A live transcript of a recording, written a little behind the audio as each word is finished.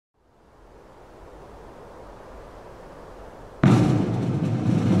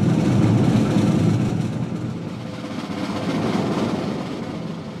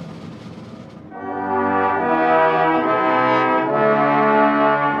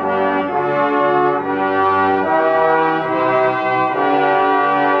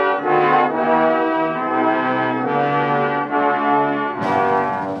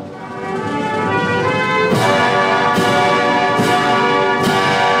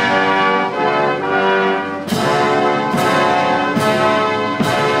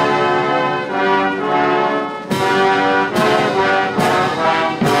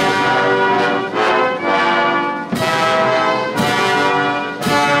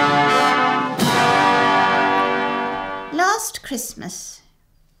Christmas,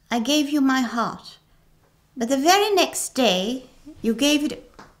 I gave you my heart, but the very next day you gave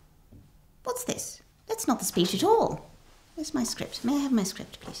it... What's this? That's not the speech at all. Where's my script? May I have my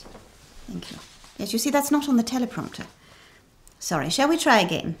script, please? Thank you. Yes, you see, that's not on the teleprompter. Sorry, shall we try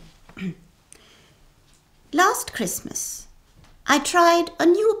again? Last Christmas, I tried a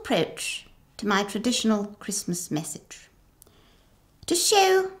new approach to my traditional Christmas message, to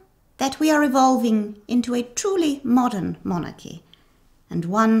show that we are evolving into a truly modern monarchy, and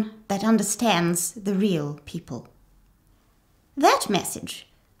one that understands the real people. That message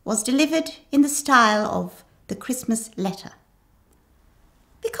was delivered in the style of the Christmas letter.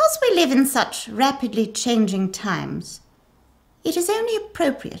 Because we live in such rapidly changing times, it is only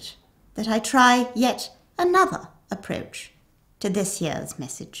appropriate that I try yet another approach to this year's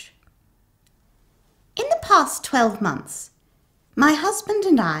message. In the past 12 months, my husband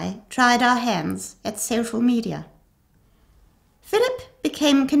and I tried our hands at social media. Philip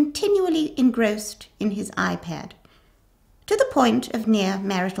became continually engrossed in his iPad, to the point of near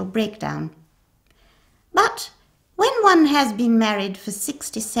marital breakdown. But when one has been married for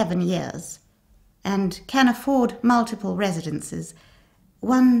 67 years and can afford multiple residences,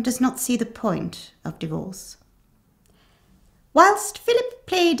 one does not see the point of divorce. Whilst Philip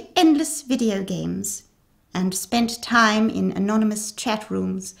played endless video games and spent time in anonymous chat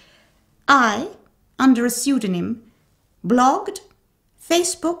rooms, I, under a pseudonym, blogged,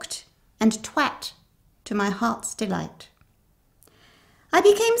 Facebooked, and twat to my heart's delight. I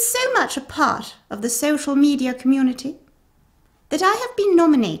became so much a part of the social media community that I have been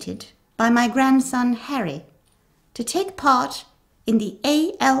nominated by my grandson Harry to take part in the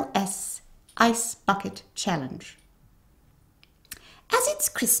ALS Ice Bucket Challenge. As it's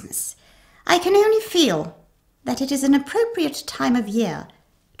Christmas, I can only feel that it is an appropriate time of year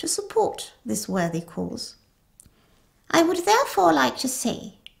to support this worthy cause. I would therefore like to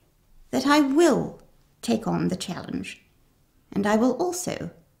say that I will take on the challenge, and I will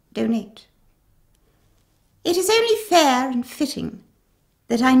also donate. It is only fair and fitting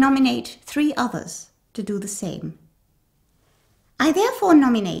that I nominate 3 others to do the same. I therefore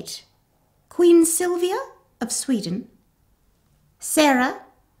nominate Queen Sylvia of Sweden, Sarah,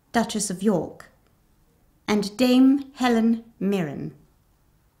 Duchess of York, and Dame Helen Mirren.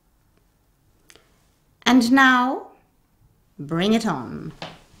 And now, bring it on.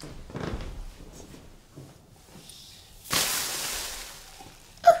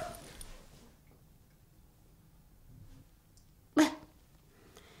 Oh. Well,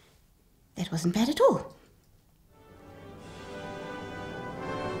 that wasn't bad at all.